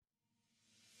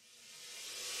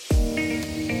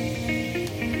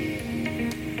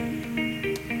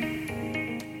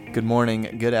Good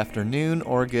morning, good afternoon,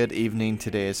 or good evening.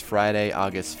 Today is Friday,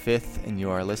 August 5th, and you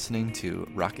are listening to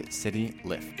Rocket City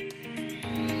Lift.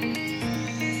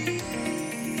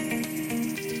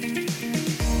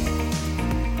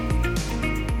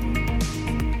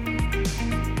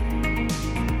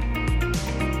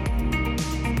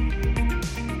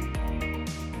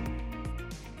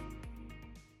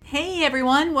 Hey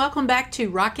everyone, welcome back to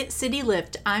Rocket City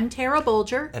Lift. I'm Tara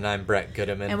Bolger. And I'm Brett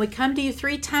Goodeman. And we come to you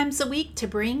 3 times a week to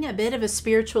bring a bit of a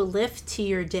spiritual lift to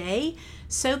your day.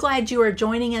 So glad you are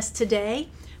joining us today.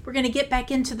 We're going to get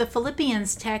back into the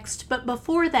Philippians text, but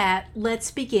before that, let's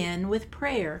begin with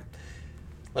prayer.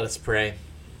 Let us pray.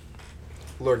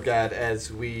 Lord God,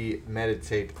 as we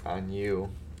meditate on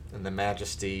you and the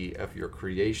majesty of your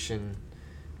creation,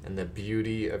 and the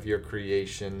beauty of your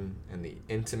creation, and the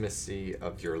intimacy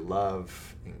of your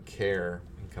love and care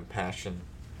and compassion,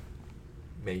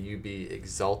 may you be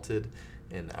exalted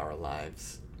in our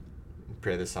lives. We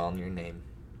pray this all in your name.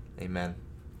 Amen.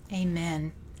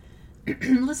 Amen.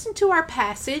 Listen to our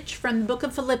passage from the book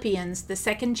of Philippians, the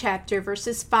 2nd chapter,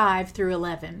 verses 5 through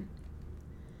 11.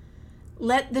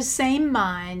 Let the same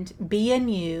mind be in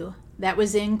you that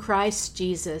was in Christ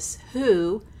Jesus,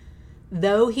 who,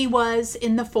 though he was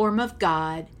in the form of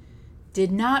God,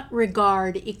 did not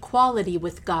regard equality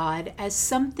with God as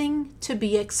something to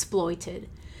be exploited,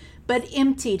 but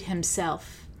emptied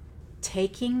himself,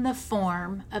 taking the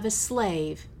form of a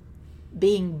slave,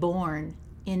 being born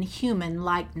in human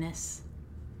likeness.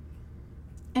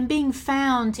 And being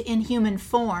found in human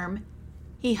form,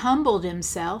 he humbled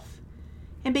himself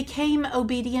and became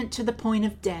obedient to the point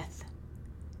of death,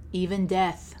 even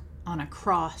death on a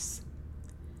cross.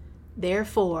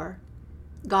 Therefore,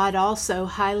 God also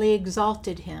highly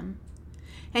exalted him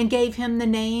and gave him the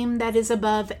name that is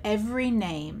above every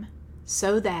name,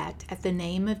 so that at the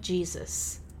name of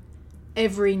Jesus,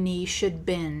 every knee should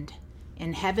bend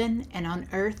in heaven and on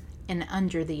earth and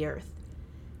under the earth,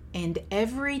 and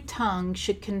every tongue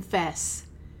should confess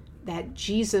that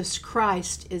Jesus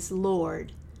Christ is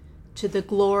Lord, to the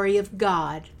glory of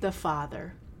God the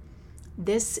Father.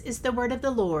 This is the word of the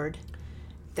Lord.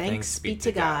 Thanks be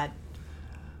to God.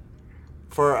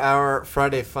 For our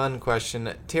Friday Fun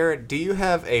question, Tara, do you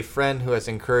have a friend who has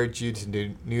encouraged you to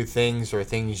do new things or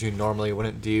things you normally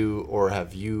wouldn't do, or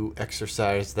have you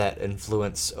exercised that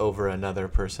influence over another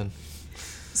person?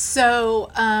 So,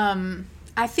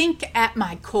 I think at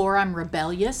my core, I'm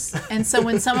rebellious. And so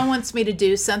when someone wants me to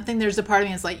do something, there's a part of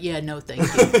me that's like, yeah, no, thank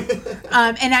you.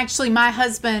 And actually, my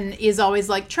husband is always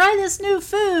like, try this new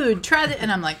food, try that.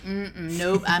 And I'm like,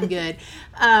 nope, I'm good.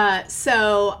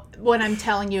 So what I'm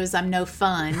telling you is I'm no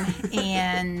fun.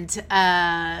 And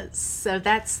so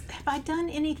that's, have I done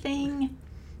anything?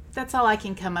 That's all I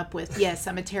can come up with. Yes,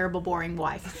 I'm a terrible, boring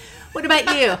wife. What about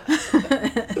you?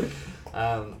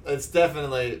 It's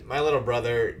definitely, my little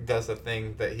brother does a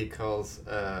thing that he calls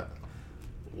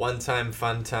one time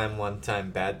fun time, one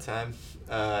time bad time.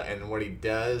 And what he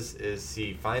does is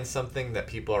he finds something that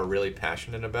people are really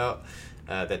passionate about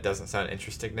that doesn't sound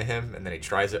interesting to him, and then he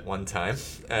tries it one time.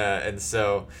 And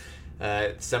so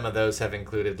some of those have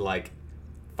included like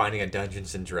finding a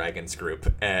Dungeons and Dragons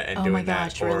group and oh doing my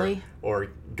gosh, that, really? or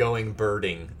going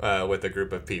birding with a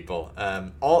group of people.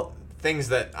 All things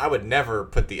that I would never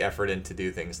put the effort in to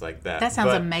do things like that. That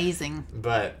sounds amazing.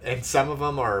 And some of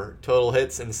them are total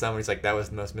hits, and some he's like, that was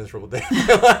the most miserable day of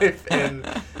my life.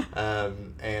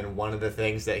 And one of the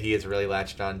things that he has really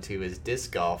latched on to is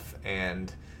disc golf,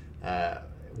 and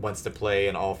wants to play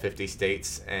in all 50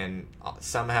 states. And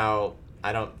somehow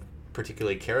I don't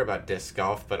particularly care about disc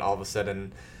golf, but all of a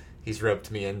sudden he's roped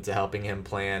me into helping him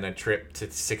plan a trip to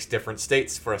 6 different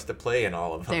states for us to play in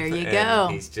all of them. There you and go.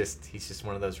 He's just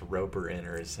one of those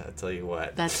roper-inners, I'll tell you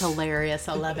what. That's hilarious.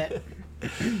 I love it.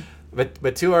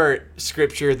 But to our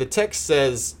scripture, the text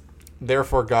says,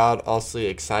 therefore God also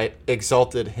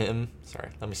exalted him. Sorry,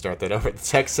 let me start that over. The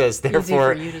text says,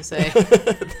 therefore, easy for you to say.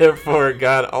 therefore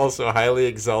God also highly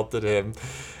exalted him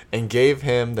and gave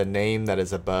him the name that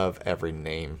is above every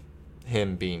name.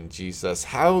 Him being Jesus.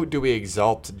 How do we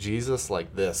exalt Jesus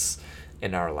like this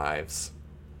in our lives?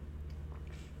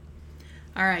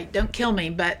 All right, don't kill me,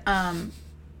 but I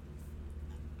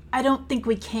don't think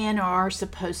we can or are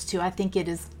supposed to. I think it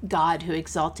is God who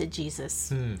exalted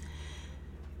Jesus.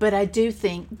 But I do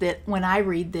think that when I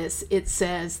read this, it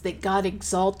says that God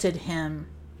exalted him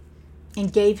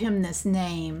and gave him this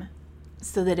name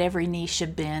so that every knee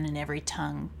should bend and every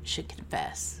tongue should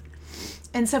confess.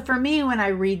 And so for me, when I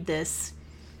read this,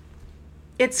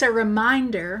 it's a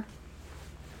reminder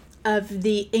of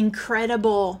the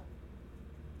incredible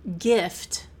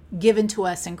gift given to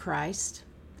us in Christ,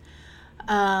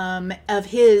 of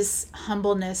his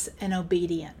humbleness and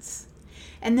obedience.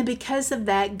 And then because of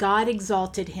that, God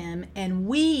exalted him, and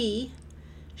we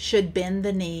should bend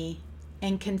the knee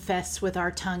and confess with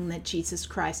our tongue that Jesus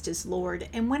Christ is Lord.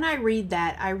 And when I read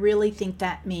that, I really think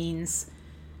that means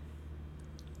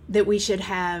that we should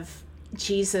have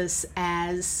Jesus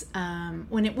as,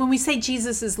 when we say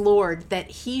Jesus is Lord, that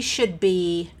he should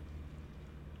be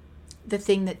the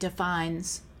thing that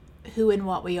defines who and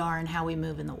what we are and how we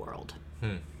move in the world.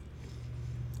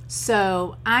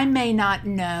 So I may not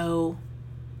know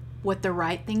what the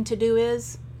right thing to do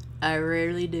is. I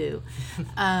rarely do.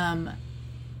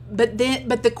 But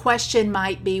the question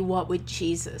might be, what would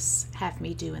Jesus have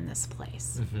me do in this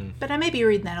place? But I may be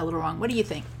reading that a little wrong. What do you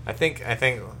think? I think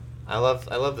I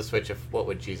love the switch of what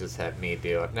would Jesus have me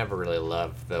do. I've never really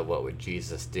loved the what would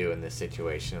Jesus do in this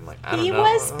situation. I'm like, I don't know. He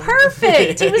was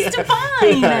perfect. He was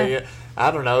divine. Yeah. I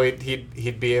don't know.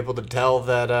 He'd be able to tell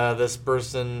that this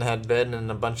person had been in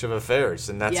a bunch of affairs,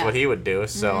 and that's what he would do.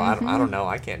 So I don't know.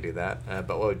 I can't do that.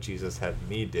 But what would Jesus have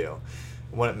me do?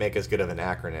 Wouldn't make as good of an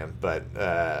acronym, but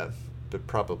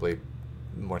probably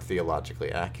more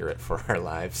theologically accurate for our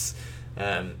lives.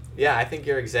 Yeah, I think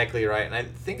you're exactly right, and I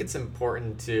think it's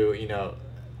important to,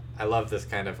 I love this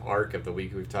kind of arc of the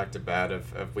week we've talked about.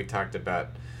 We talked about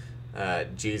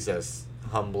Jesus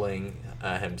humbling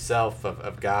himself,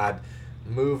 of God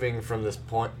moving from this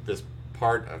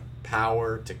part of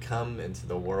power to come into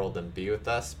the world and be with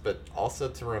us, but also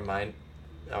to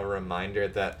a reminder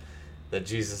that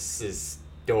Jesus'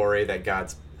 story, that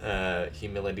God's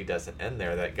humility doesn't end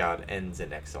there, that God ends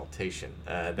in exaltation,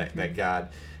 that God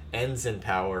ends in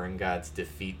power and God's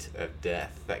defeat of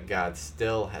death, that God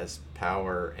still has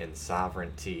power and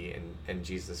sovereignty, and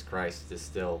Jesus Christ is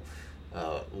still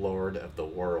Lord of the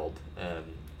world.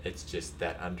 It's just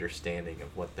that understanding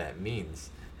of what that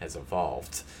means has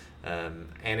evolved. And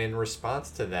in response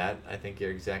to that, I think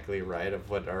you're exactly right of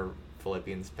what our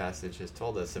Philippians passage has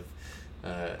told us,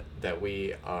 that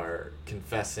we are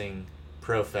confessing,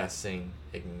 professing,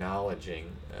 acknowledging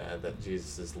that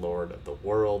Jesus is Lord of the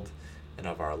world and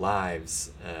of our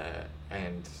lives,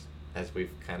 and as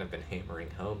we've kind of been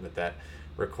hammering home, that that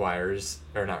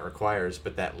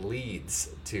leads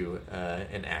to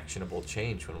an actionable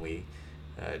change when we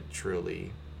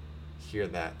truly hear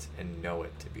that and know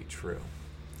it to be true.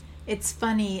 It's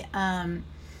funny, when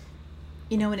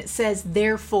it says,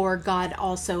 therefore God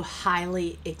also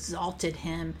highly exalted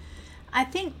him, I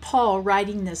think Paul,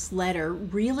 writing this letter,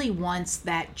 really wants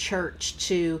that church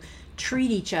to treat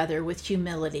each other with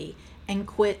humility and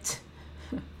quit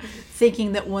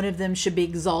thinking that one of them should be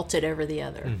exalted over the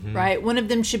other, right? One of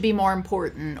them should be more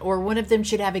important, or one of them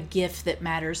should have a gift that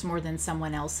matters more than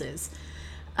someone else's.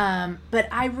 But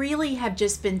I really have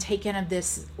just been taken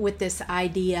with this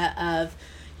idea of,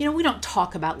 we don't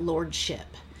talk about lordship.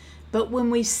 But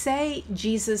when we say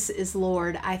Jesus is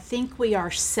Lord, I think we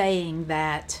are saying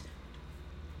that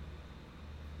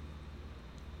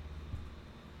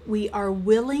we are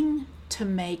willing to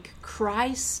make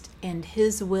Christ and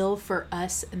his will for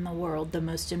us in the world the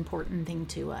most important thing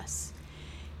to us.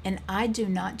 And I do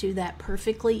not do that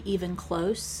perfectly, even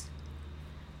close,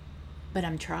 but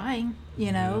I'm trying,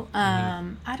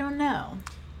 I don't know.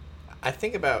 I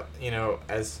think about,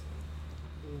 as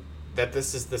that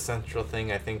this is the central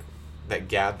thing, I think, that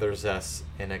gathers us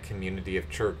in a community of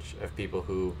church, of people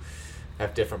who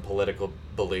have different political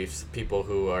beliefs, people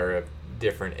who are of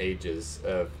different ages.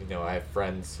 I have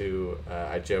friends who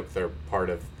I joke they're part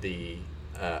of a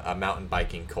mountain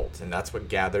biking cult, and that's what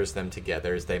gathers them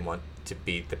together, is they want to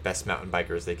be the best mountain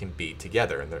bikers they can be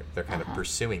together, and they're kind of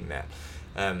pursuing that.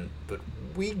 But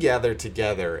we gather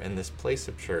together in this place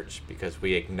of church because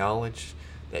we acknowledge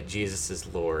that Jesus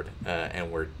is Lord,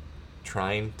 and we're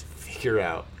trying to figure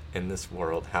out in this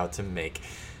world how to make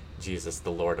Jesus the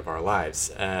Lord of our lives,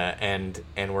 and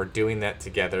we're doing that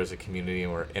together as a community,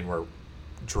 and we're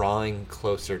drawing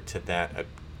closer to that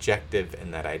objective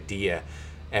and that idea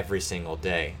every single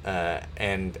day,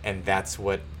 and that's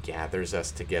what gathers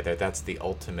us together. That's the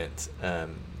ultimate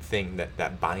thing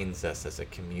that binds us as a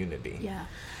community. Yeah,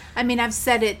 I mean, I've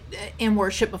said it in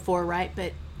worship before, right?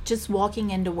 But just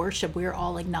walking into worship, we're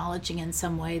all acknowledging in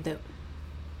some way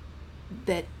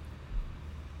that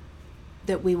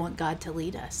we want God to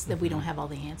lead us, that we don't have all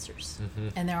the answers.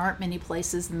 And there aren't many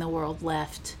places in the world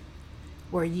left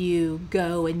where you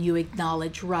go and you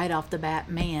acknowledge right off the bat,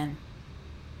 man,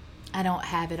 I don't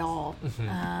have it all.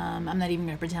 I'm not even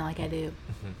going to pretend like I do.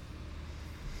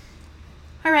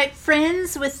 All right,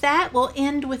 friends, with that, we'll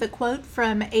end with a quote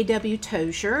from A.W.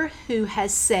 Tozer, who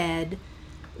has said,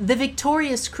 "The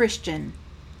victorious Christian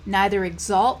neither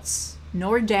exalts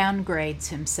nor downgrades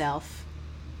himself.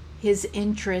 his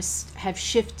interests have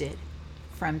shifted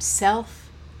from self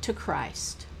to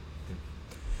Christ.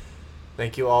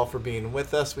 Thank you all for being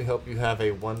with us. We hope you have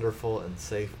a wonderful and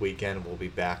safe weekend. We'll be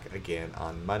back again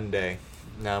on Monday.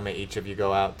 Now may each of you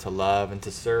go out to love and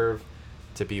to serve,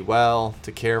 to be well,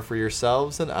 to care for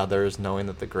yourselves and others, knowing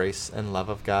that the grace and love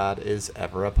of God is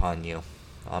ever upon you.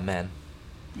 Amen.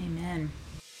 Amen.